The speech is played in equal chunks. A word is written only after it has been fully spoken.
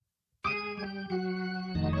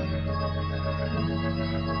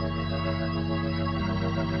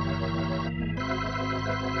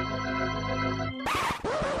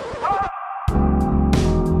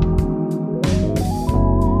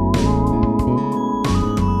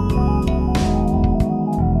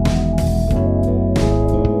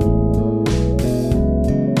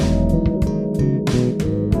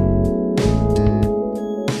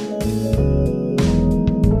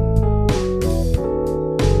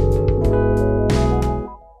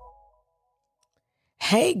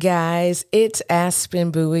Hey guys, it's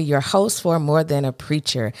Aspen Bowie, your host for More Than a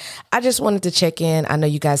Preacher. I just wanted to check in. I know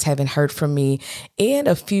you guys haven't heard from me in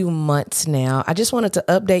a few months now. I just wanted to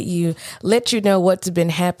update you, let you know what's been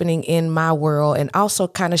happening in my world, and also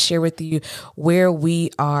kind of share with you where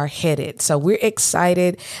we are headed. So we're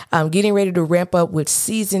excited. Getting ready to ramp up with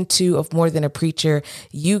season 2 of More Than a Preacher.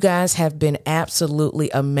 You guys have been absolutely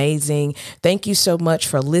amazing. Thank you so much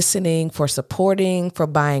for listening, for supporting, for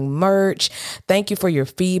buying merch. Thank you for your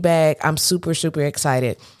feedback. I'm super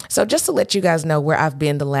excited. So just to let you guys know where I've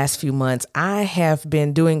been the last few months, I have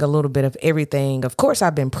been doing a little bit of everything. Of course,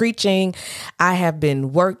 I've been preaching. I have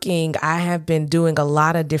been working. I have been doing a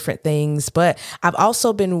lot of different things, but I've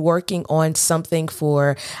also been working on something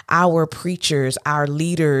for our preachers, our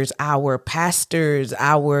leaders, our pastors,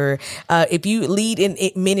 if you lead in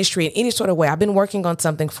ministry in any sort of way, I've been working on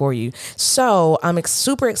something for you. So I'm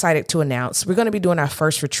super excited to announce we're going to be doing our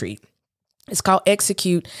first retreat. It's called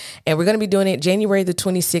Execute, and we're going to be doing it January the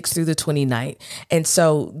 26th through the 29th. And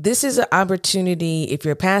so this is an opportunity, if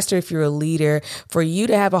you're a pastor, if you're a leader, for you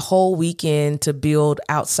to have a whole weekend to build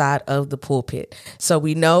outside of the pulpit. So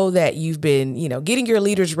we know that you've been, getting your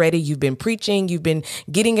leaders ready. You've been preaching. You've been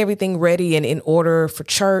getting everything ready and in order for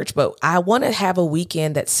church. But I want to have a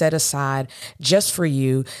weekend that's set aside just for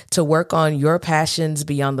you to work on your passions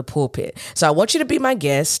beyond the pulpit. So I want you to be my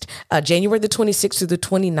guest January the 26th through the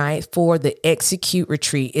 29th for the Execute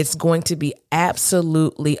retreat. It's going to be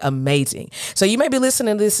absolutely amazing. So you may be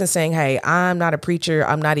listening to this and saying, hey, I'm not a preacher.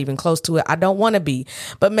 I'm not even close to it. I don't want to be.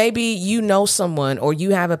 But maybe you know someone or you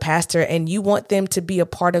have a pastor and you want them to be a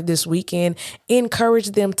part of this weekend. Encourage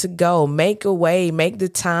them to go. Make a way. Make the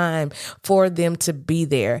time for them to be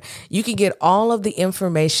there. You can get all of the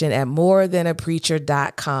information at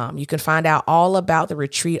morethanapreacher.com. You can find out all about the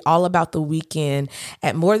retreat, all about the weekend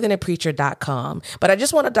at morethanapreacher.com. But I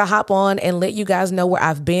just wanted to hop on and let you guys know where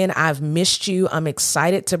I've been. I've missed you. I'm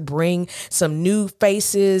excited to bring some new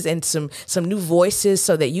faces and some new voices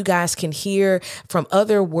so that you guys can hear from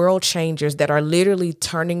other world changers that are literally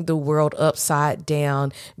turning the world upside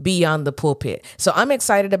down beyond the pulpit. So I'm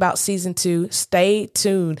excited about season 2. Stay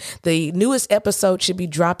tuned. The newest episode should be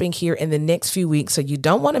dropping here in the next few weeks, so you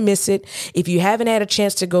don't want to miss it. If you haven't had a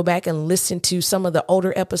chance to go back and listen to some of the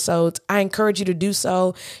older episodes, I encourage you to do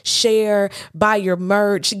so. Share, buy your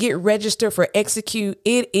merch, get registered for Execute.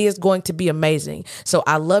 It is going to be amazing. So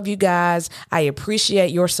I love you guys. I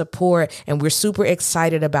appreciate your support, and we're super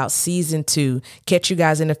excited about season 2. Catch you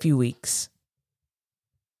guys in a few weeks.